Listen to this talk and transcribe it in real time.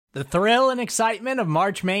The thrill and excitement of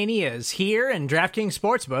March Mania is here, and DraftKings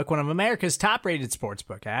Sportsbook, one of America's top-rated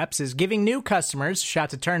sportsbook apps, is giving new customers a shot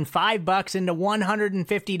to turn $5 into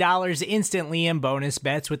 $150 instantly in bonus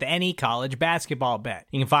bets with any college basketball bet.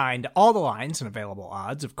 You can find all the lines and available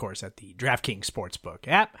odds, of course, at the DraftKings Sportsbook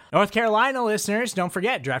app. North Carolina listeners, don't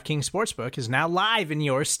forget, DraftKings Sportsbook is now live in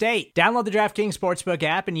your state. Download the DraftKings Sportsbook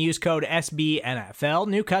app and use code SBNFL.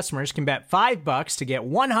 New customers can bet $5 to get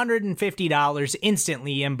 $150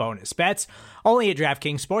 instantly in bonus bets, only at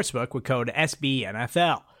DraftKings Sportsbook with code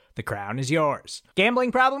SBNFL. The crown is yours.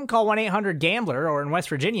 Gambling problem? Call 1-800-GAMBLER, or in West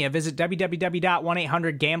Virginia, visit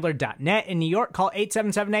www.1800gambler.net. In New York, call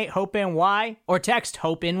 877-8-HOPE-NY or text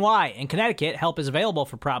HOPE-NY. In Connecticut, help is available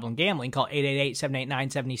for problem gambling. Call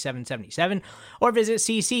 888-789-7777 or visit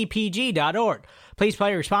ccpg.org. Please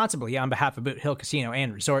play responsibly on behalf of Boot Hill Casino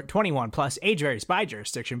and Resort. 21 plus, age varies by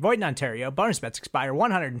jurisdiction. Void in Ontario. Bonus bets expire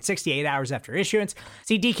 168 hours after issuance.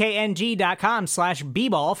 See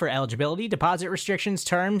dkng.com/bball for eligibility, deposit restrictions,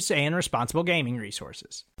 terms, and responsible gaming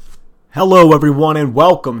resources. Hello, everyone, and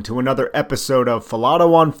welcome to another episode of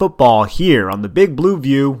Filato on Football here on the Big Blue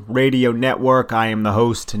View Radio Network. I am the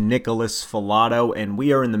host, Nicholas Filato, and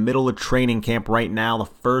we are in the middle of training camp right now, the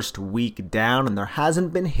first week down, and there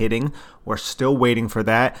hasn't been hitting. We're still waiting for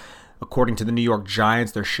that. According to the New York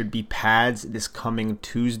Giants, there should be pads this coming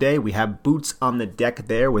Tuesday. We have boots on the deck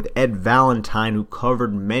there with Ed Valentine, who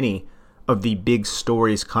covered many of the big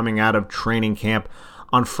stories coming out of training camp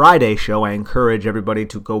on Friday's show. I encourage everybody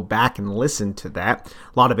to go back and listen to that.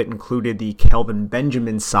 A lot of it included the Kelvin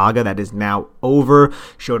Benjamin saga that is now over.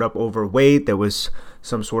 Showed up overweight. There was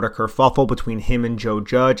some sort of kerfuffle between him and Joe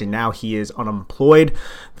Judge, and now he is unemployed.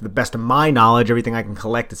 To the best of my knowledge, everything I can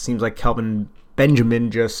collect, it seems like Kelvin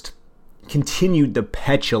Benjamin just continued the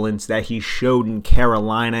petulance that he showed in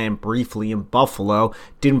Carolina and briefly in Buffalo.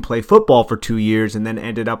 Didn't play football for 2 years and then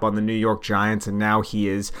ended up on the New York Giants, and now he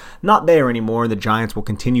is not there anymore. The Giants will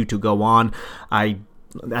continue to go on. I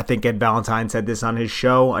think Ed Valentine said this on his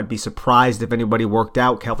show. I'd be surprised if anybody worked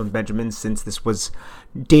out Kelvin Benjamin, since this was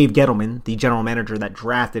Dave Gettleman, the general manager that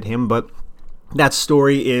drafted him. But that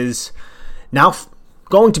story is now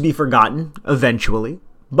going to be forgotten eventually.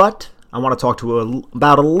 But I want to talk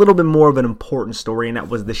about a little bit more of an important story, and that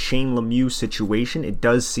was the Shane Lemieux situation. It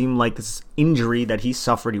does seem like this injury that he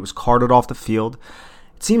suffered, he was carted off the field.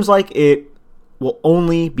 It seems like it will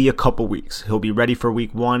only be a couple weeks. He'll be ready for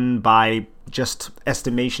week one by just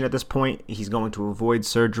estimation at this point. He's going to avoid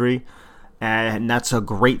surgery, and that's a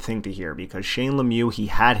great thing to hear, because Shane Lemieux, he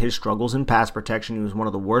had his struggles in pass protection. He was one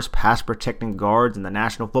of the worst pass protecting guards in the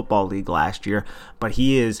National Football League last year, but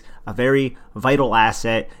he is a very vital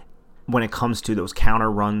asset when it comes to those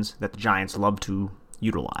counter runs that the Giants love to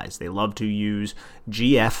utilize. They love to use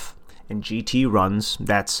GF and GT runs.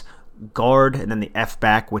 That's guard and then the F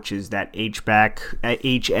back, which is that H back,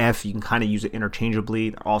 HF. You can kind of use it interchangeably.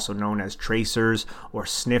 They're also known as tracers or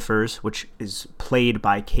sniffers, which is played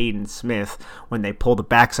by Caden Smith when they pull the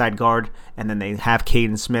backside guard and then they have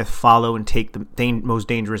Caden Smith follow and take the most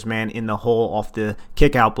dangerous man in the hole off the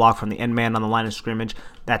kick-out block from the end man on the line of scrimmage.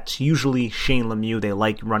 That's usually Shane Lemieux. They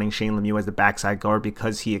like running Shane Lemieux as the backside guard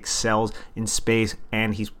because he excels in space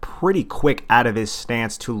and he's pretty quick out of his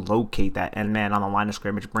stance to locate that end man on the line of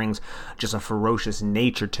scrimmage. Brings just a ferocious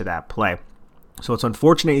nature to that play. So it's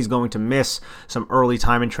unfortunate he's going to miss some early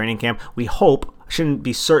time in training camp. We hope, shouldn't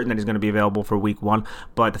be certain that he's going to be available for week one,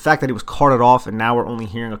 but the fact that he was carted off and now we're only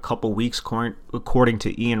hearing a couple weeks according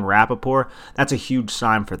to Ian Rappaport, that's a huge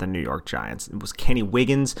sign for the New York Giants. It was Kenny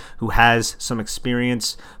Wiggins, who has some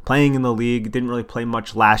experience playing in the league, didn't really play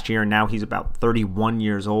much last year, and now he's about 31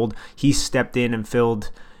 years old. He stepped in and filled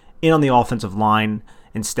in on the offensive line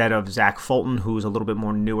instead of Zach Fulton, who's a little bit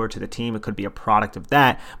more newer to the team. It could be a product of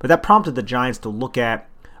that. But that prompted the Giants to look at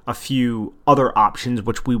a few other options,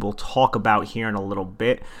 which we will talk about here in a little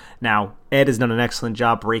bit. Now, Ed has done an excellent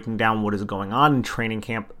job breaking down what is going on in training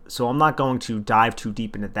camp, so I'm not going to dive too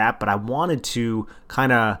deep into that, but I wanted to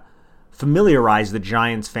kind of familiarize the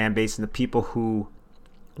Giants fan base and the people who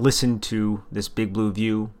listen to this Big Blue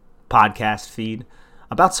View podcast feed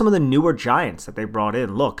about some of the newer Giants that they brought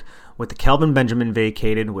in. Look, with the Kelvin Benjamin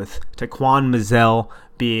vacated, with Taquan Mizzell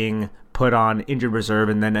being put on injured reserve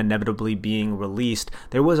and then inevitably being released,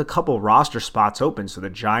 there was a couple roster spots open, so the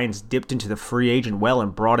Giants dipped into the free agent well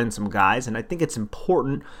and brought in some guys, and I think it's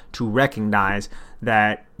important to recognize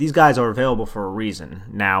that these guys are available for a reason.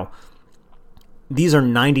 Now, these are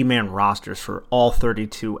 90-man rosters for all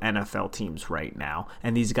 32 NFL teams right now,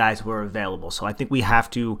 and these guys were available. So I think we have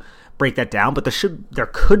to break that down, but there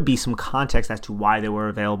could be some context as to why they were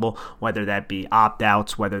available, whether that be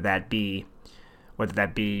opt-outs, whether that be whether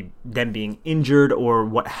that be them being injured or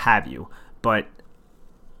what have you. But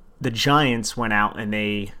the Giants went out and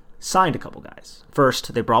they signed a couple guys.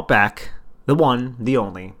 First, they brought back the one, the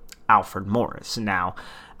only, Alfred Morris. Now,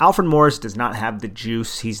 Alfred Morris does not have the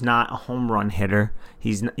juice. He's not a home run hitter.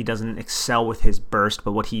 He doesn't excel with his burst,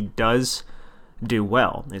 but what he does do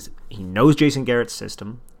well is he knows Jason Garrett's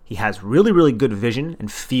system. He has really, really good vision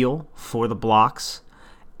and feel for the blocks,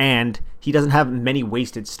 and he doesn't have many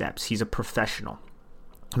wasted steps. He's a professional.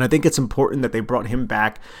 And I think it's important that they brought him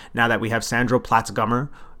back now that we have Sandro Platzgummer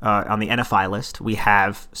on the NFI list. We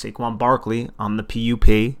have Saquon Barkley on the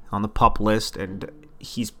PUP, on the PUP list, and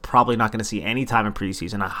he's probably not going to see any time in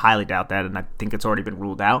preseason. I highly doubt that, and I think it's already been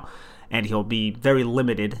ruled out. And he'll be very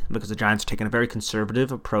limited because the Giants are taking a very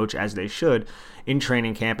conservative approach, as they should, in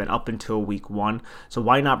training camp and up until week 1. So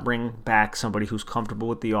why not bring back somebody who's comfortable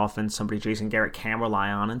with the offense, somebody Jason Garrett can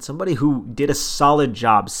rely on, and somebody who did a solid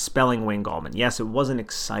job spelling Wayne Gallman. Yes, it wasn't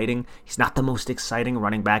exciting. He's not the most exciting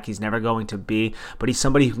running back. He's never going to be, but he's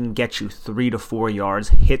somebody who can get you 3 to 4 yards,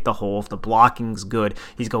 hit the hole. If the blocking's good,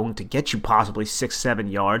 he's going to get you possibly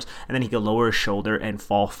 6-7 yards, and then he can lower his shoulder and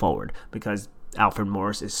fall forward because Alfred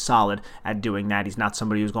Morris is solid at doing that. He's not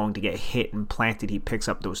somebody who's going to get hit and planted. He picks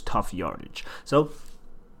up those tough yardage. So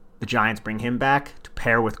the Giants bring him back to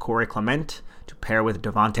pair with Corey Clement, to pair with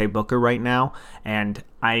Devontae Booker right now, and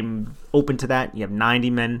I'm open to that. You have 90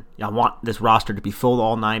 men. I want this roster to be filled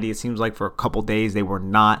all 90. It seems like for a couple days they were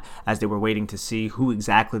not, as they were waiting to see who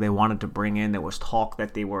exactly they wanted to bring in. There was talk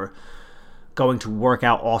that they were going to work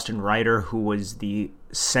out Austin Reiter, who was the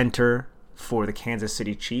center for the Kansas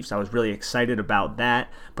City Chiefs. I was really excited about that,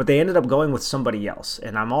 but they ended up going with somebody else,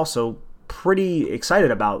 and I'm also pretty excited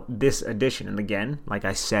about this addition. And again, like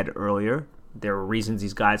I said earlier, there are reasons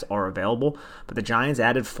these guys are available, but the Giants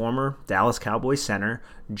added former Dallas Cowboys center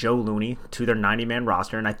Joe Looney to their 90-man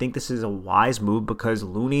roster, and I think this is a wise move because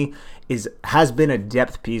Looney has been a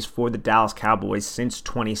depth piece for the Dallas Cowboys since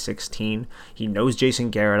 2016. He knows Jason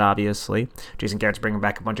Garrett, obviously. Jason Garrett's bringing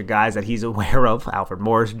back a bunch of guys that he's aware of, Alfred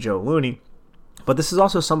Morris, Joe Looney. But this is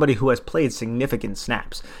also somebody who has played significant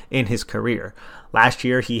snaps in his career. Last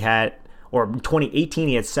year, in 2018,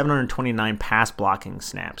 he had 729 pass blocking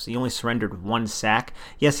snaps. He only surrendered 1 sack.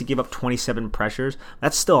 Yes, he gave up 27 pressures.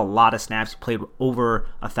 That's still a lot of snaps. He played over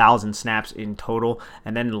 1,000 snaps in total.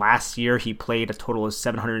 And then last year, he played a total of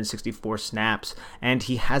 764 snaps. And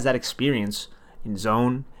he has that experience in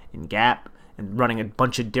zone, in gap, and running a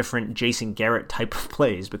bunch of different Jason Garrett type of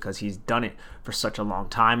plays because he's done it for such a long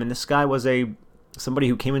time. And this guy was somebody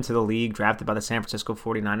who came into the league, drafted by the San Francisco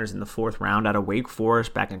 49ers in the 4th round out of Wake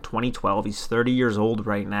Forest back in 2012. He's 30 years old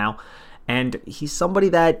right now. And he's somebody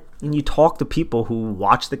that, when you talk to people who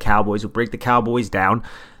watch the Cowboys, who break the Cowboys down,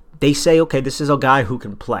 they say, okay, this is a guy who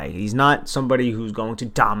can play. He's not somebody who's going to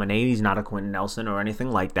dominate. He's not a Quentin Nelson or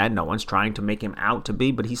anything like that. No one's trying to make him out to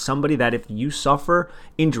be, but he's somebody that if you suffer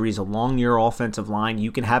injuries along your offensive line,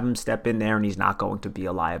 you can have him step in there and he's not going to be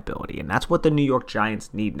a liability. And that's what the New York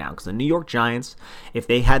Giants need now, because the New York Giants, if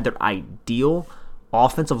they had their ideal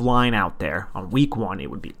offensive line out there on week 1,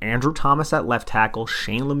 it would be Andrew Thomas at left tackle,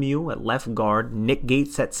 Shane Lemieux at left guard, Nick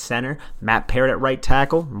Gates at center, Matt Parrott at right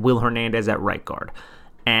tackle, Will Hernandez at right guard.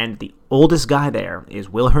 And the oldest guy there is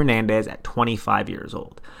Will Hernandez at 25 years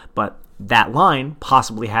old. But that line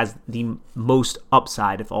possibly has the most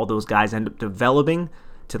upside if all those guys end up developing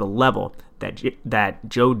to the level that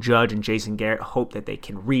Joe Judge and Jason Garrett hope that they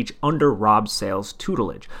can reach under Rob Sale's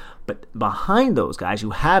tutelage. But behind those guys,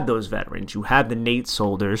 you have those veterans. You have the Nate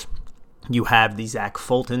Solders. You have the Zach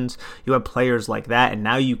Fultons. You have players like that. And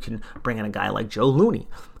now you can bring in a guy like Joe Looney,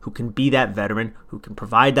 who can be that veteran, who can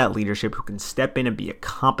provide that leadership, who can step in and be a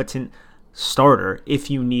competent starter if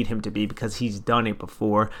you need him to be, because he's done it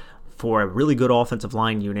before for a really good offensive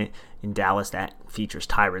line unit in Dallas that features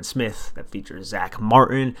Tyron Smith, that features Zach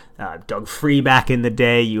Martin, Doug Free back in the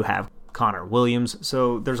day. You have Connor Williams.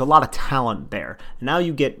 So there's a lot of talent there. And now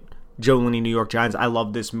you get Joe Looney, New York Giants. I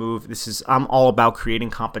love this move. I'm all about creating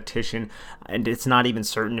competition, and it's not even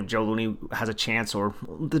certain if Joe Looney has a chance, or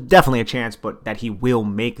definitely a chance, but that he will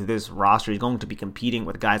make this roster. He's going to be competing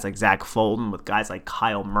with guys like Zach Fulton, with guys like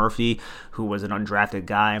Kyle Murphy, who was an undrafted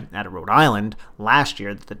guy out of Rhode Island last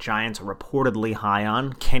year that the Giants are reportedly high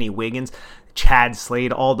on, Kenny Wiggins, Chad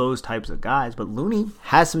Slade, all those types of guys. But Looney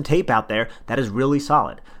has some tape out there that is really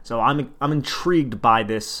solid. So I'm intrigued by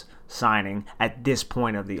this signing at this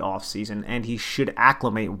point of the offseason, and he should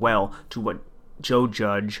acclimate well to what Joe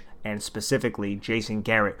Judge and specifically Jason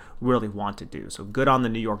Garrett really want to do. So good on the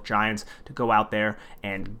New York Giants to go out there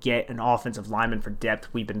and get an offensive lineman for depth.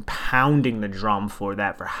 We've been pounding the drum for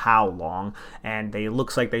that for how long? And it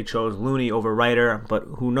looks like they chose Looney over Reiter, but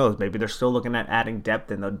who knows? Maybe they're still looking at adding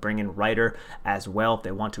depth and they'll bring in Reiter as well if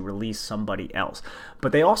they want to release somebody else.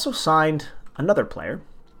 But they also signed another player,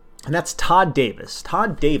 and that's Todd Davis.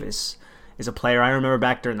 Todd Davis is a player I remember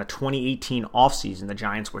back during the 2018 offseason, the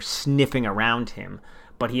Giants were sniffing around him,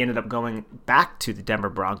 but he ended up going back to the Denver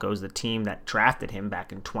Broncos, the team that drafted him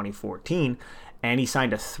back in 2014, and he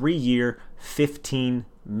signed a 3-year, $15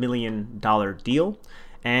 million deal,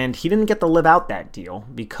 and he didn't get to live out that deal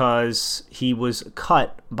because he was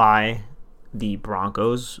cut by the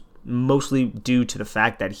Broncos, mostly due to the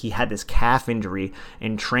fact that he had this calf injury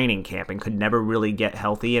in training camp and could never really get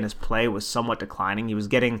healthy, and his play was somewhat declining. He was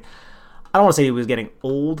getting, I don't want to say he was getting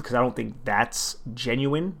old because I don't think that's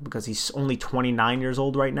genuine because he's only 29 years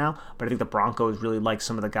old right now, but I think the Broncos really like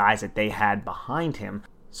some of the guys that they had behind him.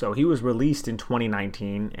 So he was released in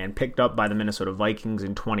 2019 and picked up by the Minnesota Vikings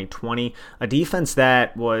in 2020, a defense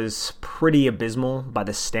that was pretty abysmal by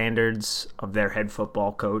the standards of their head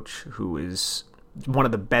football coach, who is one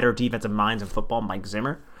of the better defensive minds in football, Mike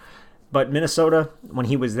Zimmer. But Minnesota, when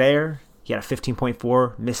he was there, he had a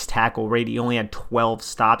 15.4 missed tackle rate. He only had 12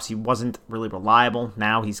 stops. He wasn't really reliable.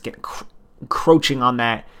 Now he's getting encroaching on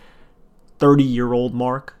that 30-year-old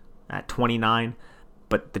mark at 29.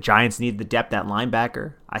 But the Giants need the depth at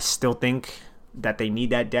linebacker. I still think that they need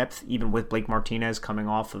that depth, even with Blake Martinez coming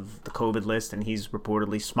off of the COVID list, and he's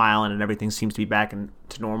reportedly smiling and everything seems to be back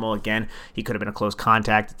to normal again. He could have been a close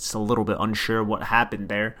contact. It's a little bit unsure what happened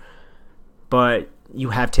there. But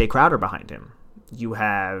you have Tay Crowder behind him. You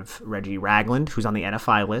have Reggie Ragland, who's on the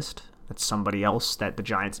NFI list. That's somebody else that the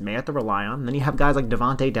Giants may have to rely on. And then you have guys like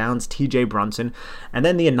Devontae Downs, TJ Brunson, and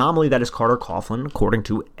then the anomaly that is Carter Coughlin, according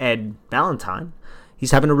to Ed Valentine.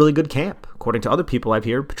 He's having a really good camp. According to other people I've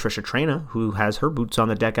heard, Patricia Traina, who has her boots on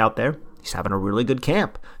the deck out there, he's having a really good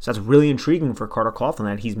camp. So that's really intriguing for Carter Coughlin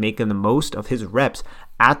that he's making the most of his reps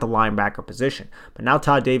at the linebacker position. But now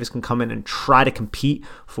Todd Davis can come in and try to compete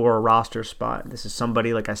for a roster spot. This is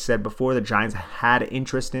somebody, like I said before, the Giants had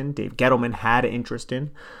interest in. Dave Gettleman had interest in.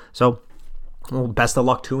 So, well, best of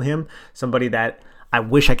luck to him. Somebody that I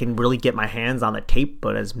wish I can really get my hands on the tape,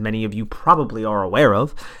 but as many of you probably are aware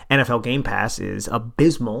of, NFL Game Pass is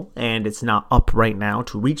abysmal, and it's not up right now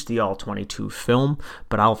to reach the All-22 film,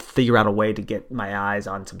 but I'll figure out a way to get my eyes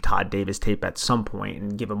on some Todd Davis tape at some point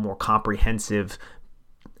and give a more comprehensive,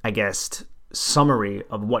 I guess, summary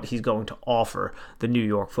of what he's going to offer the New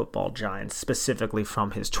York Football Giants, specifically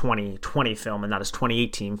from his 2020 film and not his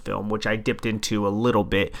 2018 film, which I dipped into a little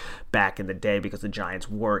bit back in the day because the Giants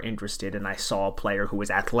were interested, and I saw a player who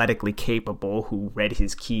was athletically capable, who read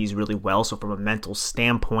his keys really well. So from a mental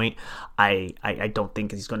standpoint, I don't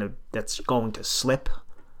think that's going to slip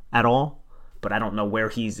at all. But I don't know where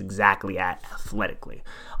he's exactly at athletically.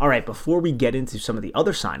 All right, before we get into some of the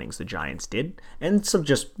other signings the Giants did, and some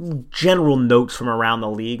just general notes from around the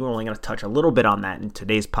league, we're only going to touch a little bit on that in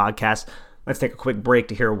today's podcast. Let's take a quick break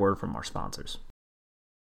to hear a word from our sponsors.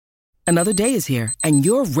 Another day is here, and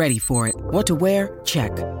you're ready for it. What to wear?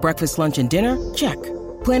 Check. Breakfast, lunch, and dinner? Check.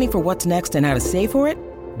 Planning for what's next and how to save for it?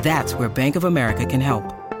 That's where Bank of America can help.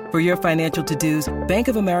 For your financial to-dos, Bank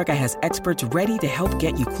of America has experts ready to help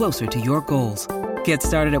get you closer to your goals. Get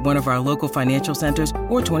started at one of our local financial centers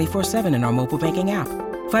or 24/7 in our mobile banking app.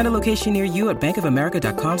 Find a location near you at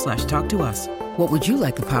bankofamerica.com/talktous. What would you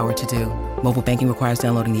like the power to do? Mobile banking requires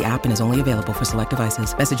downloading the app and is only available for select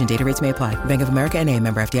devices. Message and data rates may apply. Bank of America N.A.,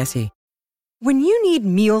 member FDIC. When you need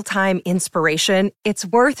mealtime inspiration, it's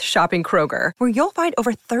worth shopping Kroger, where you'll find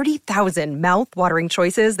over 30,000 mouth-watering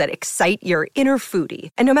choices that excite your inner foodie.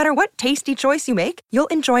 And no matter what tasty choice you make, you'll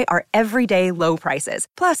enjoy our everyday low prices,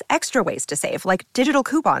 plus extra ways to save, like digital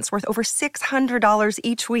coupons worth over $600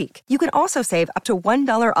 each week. You can also save up to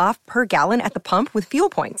 $1 off per gallon at the pump with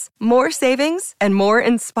fuel points. More savings and more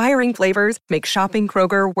inspiring flavors make shopping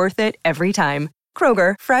Kroger worth it every time.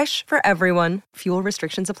 Kroger, fresh for everyone. Fuel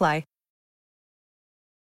restrictions apply.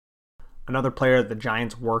 Another player the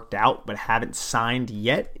Giants worked out but haven't signed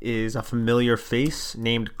yet is a familiar face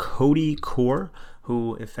named Cody Core,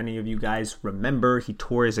 who, if any of you guys remember, he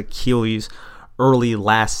tore his Achilles early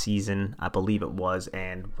last season, I believe it was,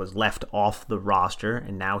 and was left off the roster,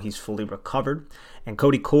 and now he's fully recovered. And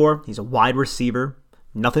Cody Core, he's a wide receiver.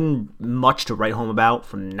 Nothing much to write home about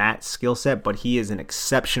from that skill set, but he is an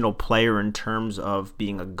exceptional player in terms of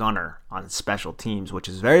being a gunner on special teams, which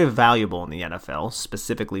is very valuable in the NFL,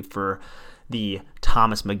 specifically for the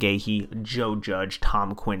Thomas McGahee, Joe Judge,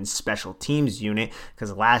 Tom Quinn special teams unit,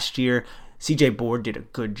 because last year CJ Board did a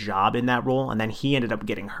good job in that role, and then he ended up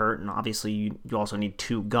getting hurt, and obviously you also need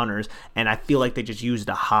two gunners, and I feel like they just used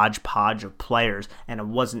a hodgepodge of players, and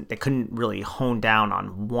they couldn't really hone down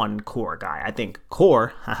on one core guy. I think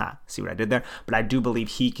core, see what I did there, but I do believe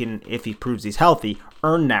he can, if he proves he's healthy,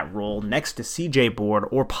 earn that role next to CJ Board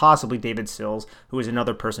or possibly David Sills, who is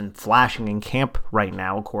another person flashing in camp right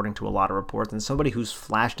now, according to a lot of reports, and somebody who's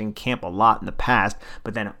flashed in camp a lot in the past,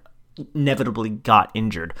 but then inevitably got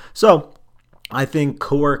injured. So I think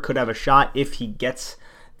Core could have a shot if he gets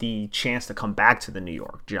the chance to come back to the New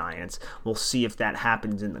York Giants. We'll see if that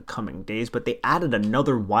happens in the coming days, but they added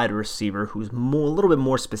another wide receiver who's a little bit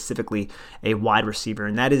more specifically a wide receiver,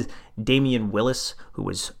 and that is Damian Willis, who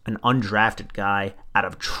was an undrafted guy out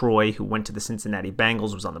of Troy who went to the Cincinnati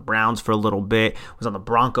Bengals, was on the Browns for a little bit, was on the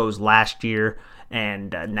Broncos last year,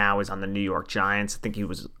 and now is on the New York Giants. I think he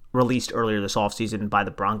was released earlier this offseason by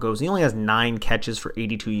the Broncos. He only has 9 catches for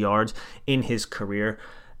 82 yards in his career.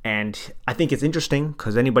 And I think it's interesting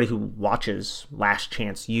because anybody who watches Last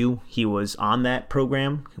Chance U, he was on that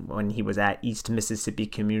program when he was at East Mississippi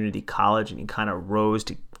Community College, and he kind of rose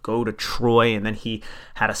to go to Troy, and then he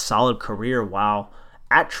had a solid career while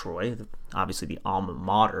at Troy, obviously the alma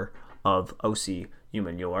mater of O.C.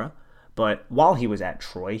 Umenyiora. But while he was at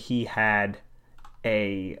Troy, he had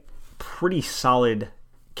a pretty solid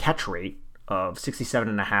catch rate of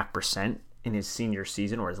 67.5% in his senior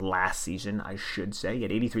season, or his last season, I should say. He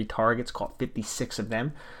had 83 targets, caught 56 of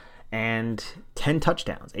them, and 10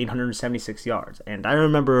 touchdowns, 876 yards. And I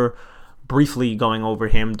remember briefly going over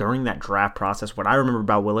him during that draft process. What I remember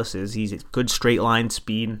about Willis is he's a good straight line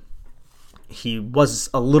speed. He was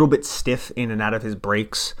a little bit stiff in and out of his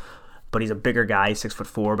breaks, but he's a bigger guy,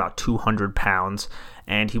 6'4", about 200 pounds,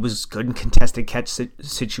 and he was good in contested catch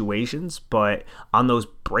situations, but on those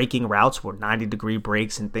breaking routes where 90-degree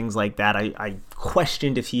breaks and things like that, I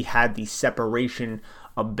questioned if he had the separation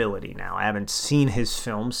ability. Now, I haven't seen his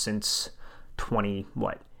film since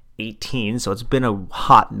 2018, so it's been a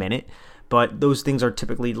hot minute, but those things are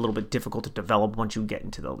typically a little bit difficult to develop once you get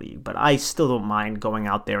into the league. But I still don't mind going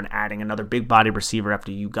out there and adding another big body receiver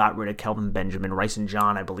after you got rid of Kelvin Benjamin. Rice and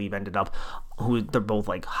John, I believe, ended up, they're both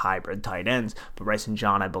like hybrid tight ends, but Rice and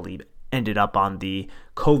John, I believe, ended up on the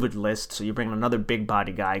COVID list. So you bring another big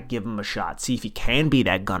body guy, give him a shot, see if he can be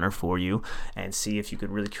that gunner for you, and see if you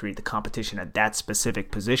can really create the competition at that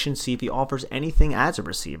specific position, see if he offers anything as a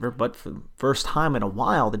receiver. But for the first time in a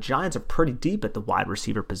while, the Giants are pretty deep at the wide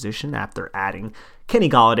receiver position after adding Kenny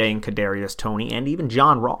Golladay and Kadarius Toney, and even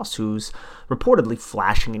John Ross, who's reportedly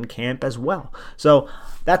flashing in camp as well. So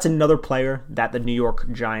that's another player that the New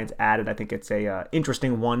York Giants added. I think it's a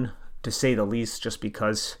interesting one, to say the least, just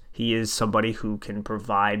because he is somebody who can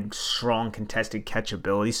provide strong contested catch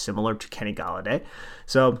ability similar to Kenny Golladay.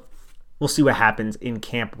 So we'll see what happens in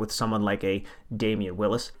camp with someone like a Damian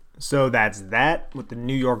Willis. So that's that with the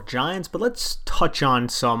New York Giants, but let's touch on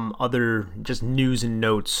some other just news and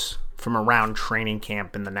notes from around training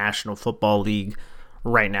camp in the National Football League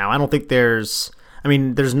right now. I don't think there's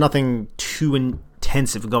nothing too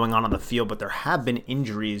intensive going on the field, but there have been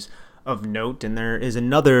injuries of note, and there is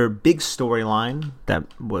another big storyline that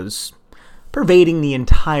was pervading the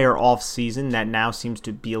entire offseason that now seems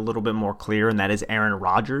to be a little bit more clear, and that is Aaron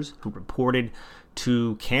Rodgers, who reported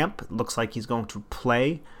to camp. It looks like he's going to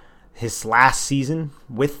play his last season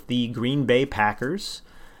with the Green Bay Packers,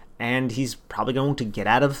 and he's probably going to get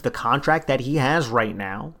out of the contract that he has right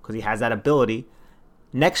now, because he has that ability,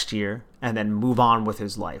 next year, and then move on with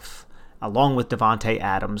his life, along with Davante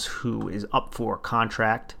Adams, who is up for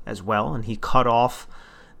contract as well, and he cut off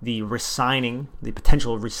the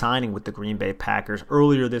potential of resigning with the Green Bay Packers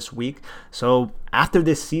earlier this week. So after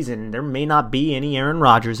this season, there may not be any Aaron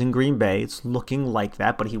Rodgers in Green Bay. It's looking like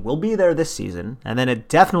that, but he will be there this season. And then it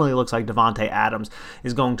definitely looks like Davante Adams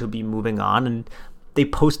is going to be moving on, and they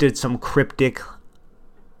posted some cryptic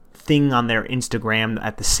thing on their Instagram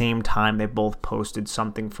at the same time. They both posted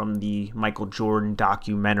something from the Michael Jordan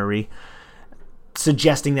documentary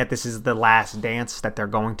suggesting that this is the last dance that they're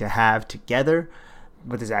going to have together.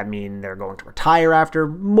 What does that mean? They're going to retire after?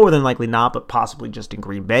 More than likely not, but possibly just in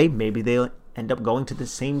Green Bay. Maybe they'll end up going to the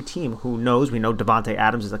same team. Who knows? We know Davante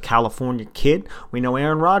Adams is a California kid. We know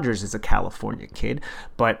Aaron Rodgers is a California kid,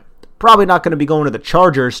 but probably not going to be going to the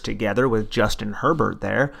Chargers together with Justin Herbert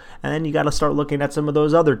there. And then you got to start looking at some of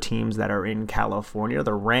those other teams that are in California.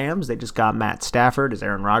 The Rams, they just got Matt Stafford. Is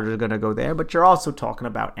Aaron Rodgers going to go there? But you're also talking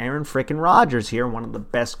about Aaron frickin' Rodgers here, one of the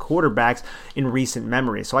best quarterbacks in recent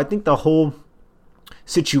memory. So I think the whole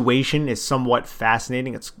situation is somewhat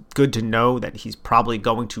fascinating. It's good to know that he's probably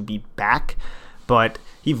going to be back, but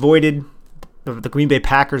he voided the Green Bay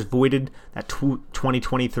Packers voided that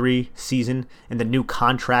 2023 season and the new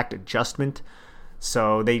contract adjustment.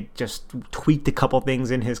 So they just tweaked a couple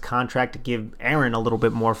things in his contract to give Aaron a little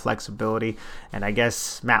bit more flexibility. And I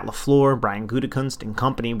guess Matt LaFleur, Brian Gutekunst, and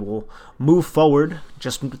company will move forward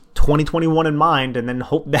just 2021 in mind, and then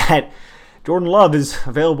hope that Jordan Love is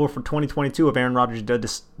available for 2022 if Aaron Rodgers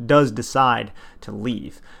does decide to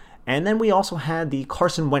leave. And then we also had the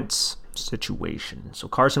Carson Wentz situation. So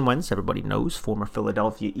Carson Wentz, everybody knows, former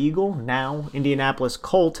Philadelphia Eagle, now Indianapolis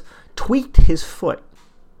Colt, tweaked his foot.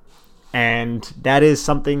 And that is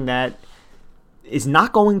something that is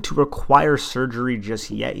not going to require surgery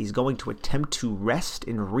just yet. He's going to attempt to rest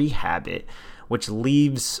and rehab it, which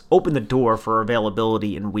leaves open the door for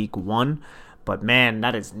availability in week 1. But man,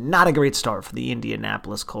 that is not a great start for the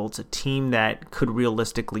Indianapolis Colts, a team that could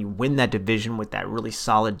realistically win that division with that really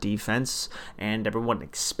solid defense. And everyone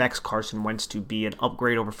expects Carson Wentz to be an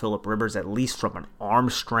upgrade over Phillip Rivers, at least from an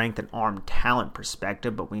arm strength and arm talent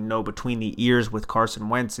perspective. But we know between the ears with Carson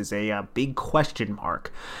Wentz is a big question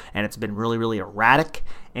mark. And it's been really, really erratic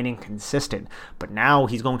and inconsistent. But now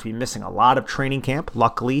he's going to be missing a lot of training camp.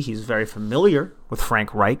 Luckily, he's very familiar with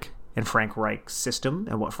Frank Reich and Frank Reich's system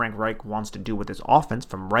and what Frank Reich wants to do with his offense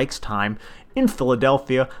from Reich's time in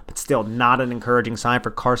Philadelphia, but still not an encouraging sign for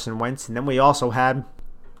Carson Wentz. And then we also had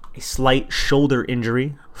a slight shoulder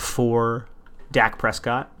injury for Dak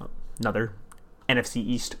Prescott, another NFC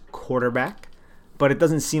East quarterback, but it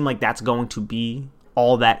doesn't seem like that's going to be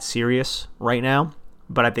all that serious right now.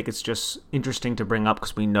 But I think it's just interesting to bring up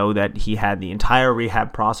because we know that he had the entire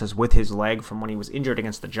rehab process with his leg from when he was injured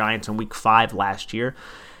against the Giants in Week 5 last year.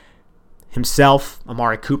 Himself,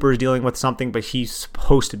 Amari Cooper is dealing with something, but he's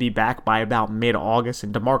supposed to be back by about mid-August.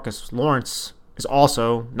 And DeMarcus Lawrence is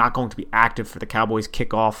also not going to be active for the Cowboys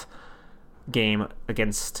kickoff game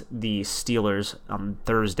against the Steelers on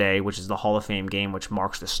Thursday, which is the Hall of Fame game, which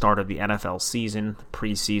marks the start of the NFL season,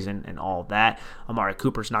 preseason, and all that. Amari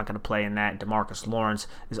Cooper's not going to play in that. DeMarcus Lawrence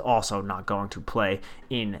is also not going to play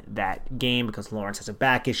in that game because Lawrence has a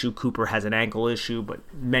back issue. Cooper has an ankle issue, but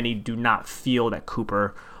many do not feel that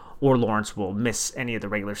Cooper or Lawrence will miss any of the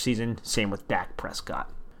regular season. Same with Dak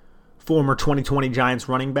Prescott. Former 2020 Giants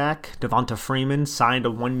running back Devonta Freeman signed a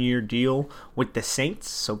 1-year deal with the Saints,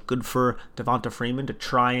 so good for Devonta Freeman to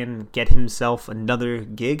try and get himself another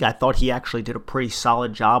gig. I thought he actually did a pretty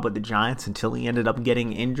solid job with the Giants until he ended up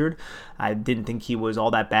getting injured. I didn't think he was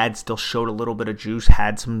all that bad, still showed a little bit of juice,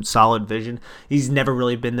 had some solid vision. He's never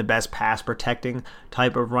really been the best pass protecting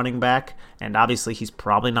type of running back, and obviously he's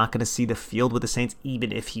probably not going to see the field with the Saints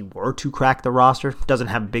even if he were to crack the roster. Doesn't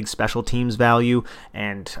have big special teams value,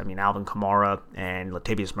 and I mean Alvin Kamara and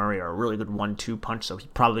Latavius Murray are a really good 1-2 punch, so he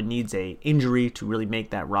probably needs a injury to really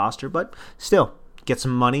make that roster, but still, get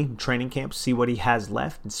some money in training camp, see what he has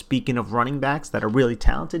left. And speaking of running backs that are really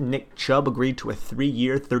talented, Nick Chubb agreed to a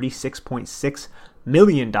 3-year, $36.6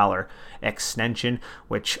 million extension,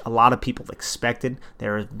 which a lot of people expected.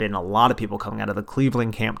 There have been a lot of people coming out of the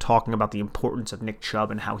Cleveland camp talking about the importance of Nick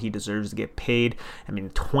Chubb and how he deserves to get paid. I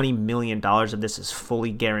mean, $20 million of this is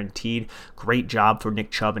fully guaranteed. Great job for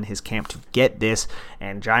Nick Chubb and his camp to get this.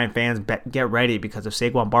 And Giant fans, get ready, because if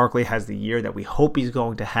Saquon Barkley has the year that we hope he's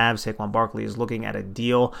going to have, Saquon Barkley is looking at a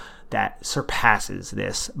deal that surpasses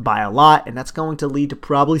this by a lot, and that's going to lead to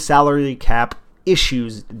probably salary cap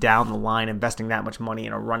issues down the line. Investing that much money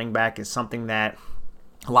in a running back is something that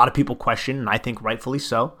a lot of people question, and I think rightfully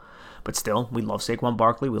so. But still, we love Saquon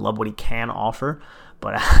Barkley. We love what he can offer.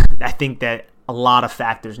 But I think that a lot of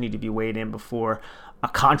factors need to be weighed in before a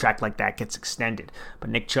contract like that gets extended. But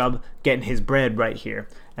Nick Chubb getting his bread right here.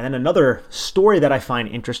 And then another story that I find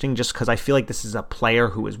interesting, just because I feel like this is a player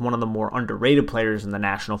who is one of the more underrated players in the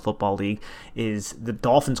National Football League, is the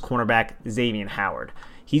Dolphins cornerback Xavier Howard.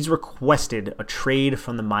 He's requested a trade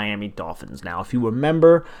from the Miami Dolphins. Now, if you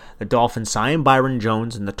remember, the Dolphins signed Byron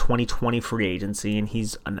Jones in the 2020 free agency, and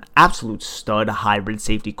he's an absolute stud hybrid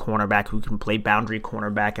safety cornerback who can play boundary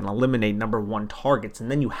cornerback and eliminate number 1 targets. And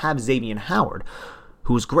then you have Xavier Howard,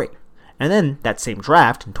 who is great. And then that same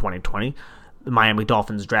draft in 2020, the Miami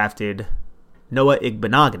Dolphins drafted Noah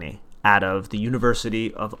Igbinoghene out of the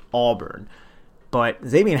University of Auburn. But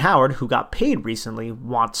Xavier Howard, who got paid recently,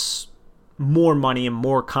 wants more money and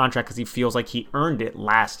more contract because he feels like he earned it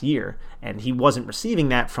last year, and he wasn't receiving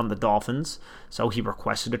that from the Dolphins, so he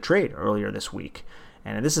requested a trade earlier this week.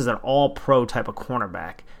 And this is an all-pro type of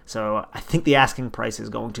cornerback, so I think the asking price is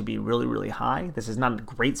going to be really, really high. This is not a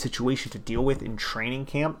great situation to deal with in training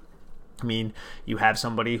camp, I mean, you have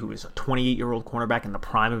somebody who is a 28-year-old cornerback in the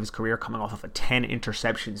prime of his career coming off of a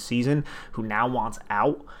 10-interception season who now wants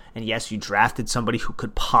out. And yes, you drafted somebody who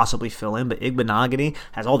could possibly fill in, but Igbinoghene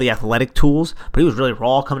has all the athletic tools, but he was really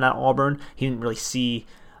raw coming out of Auburn. He didn't really see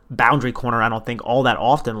boundary corner, I don't think, all that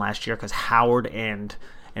often last year because Howard and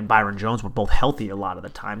Byron Jones were both healthy a lot of the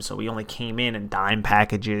time, so he only came in dime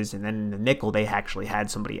packages, and then in the nickel they actually had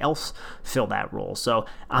somebody else fill that role. So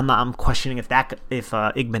I'm questioning if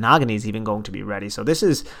Igbinoghene is even going to be ready. So this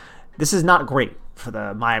is not great for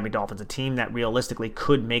the Miami Dolphins, a team that realistically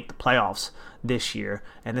could make the playoffs this year,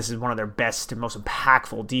 and this is one of their best and most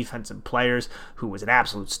impactful defensive players who was an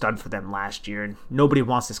absolute stud for them last year, and nobody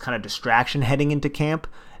wants this kind of distraction heading into camp,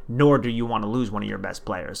 nor do you want to lose one of your best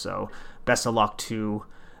players. So best of luck to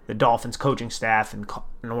the Dolphins coaching staff and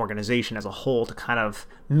an organization as a whole to kind of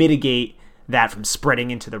mitigate that from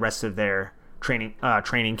spreading into the rest of their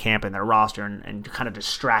training camp and their roster and kind of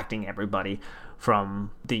distracting everybody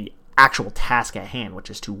from the actual task at hand, which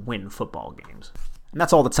is to win football games. And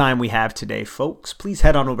that's all the time we have today, folks. Please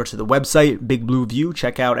head on over to the website, Big Blue View.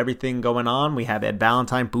 Check out everything going on. We have Ed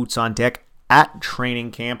Valentine, boots on deck at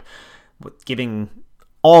training camp, giving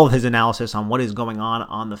all of his analysis on what is going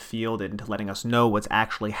on the field and letting us know what's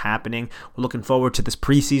actually happening. We're looking forward to this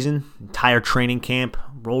preseason, entire training camp,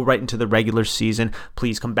 roll right into the regular season.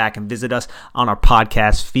 Please come back and visit us on our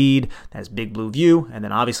podcast feed. That's Big Blue View, and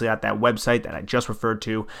then obviously at that website that I just referred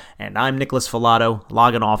to. And I'm Nicholas Filato,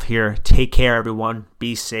 logging off here. Take care, everyone.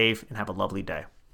 Be safe, and have a lovely day.